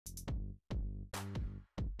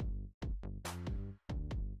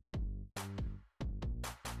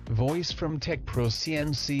Voice from TechPro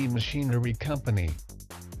CNC Machinery Company.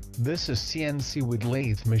 This is CNC wood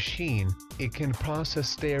lathe machine. It can process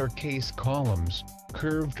staircase columns,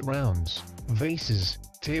 curved rounds, vases,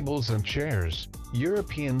 tables and chairs,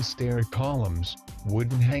 European stair columns,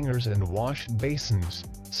 wooden hangers and wash basins,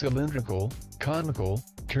 cylindrical, conical,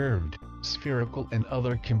 curved, spherical and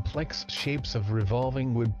other complex shapes of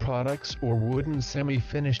revolving wood products or wooden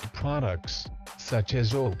semi-finished products, such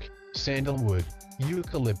as oak, sandalwood,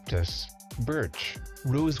 eucalyptus, birch,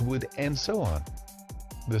 rosewood and so on.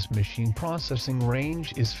 This machine processing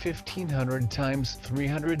range is 1500 x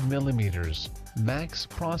 300 mm, max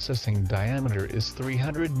processing diameter is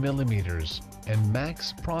 300 mm, and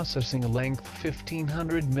max processing length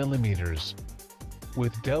 1500 mm.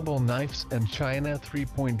 With double knives and China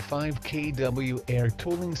 3.5 kW air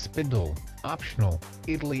tooling spindle, optional,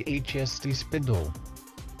 Italy HST spindle.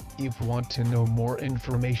 If you want to know more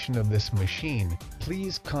information of this machine,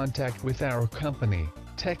 please contact with our company,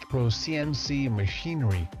 TechPro CNC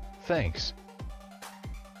Machinery. Thanks.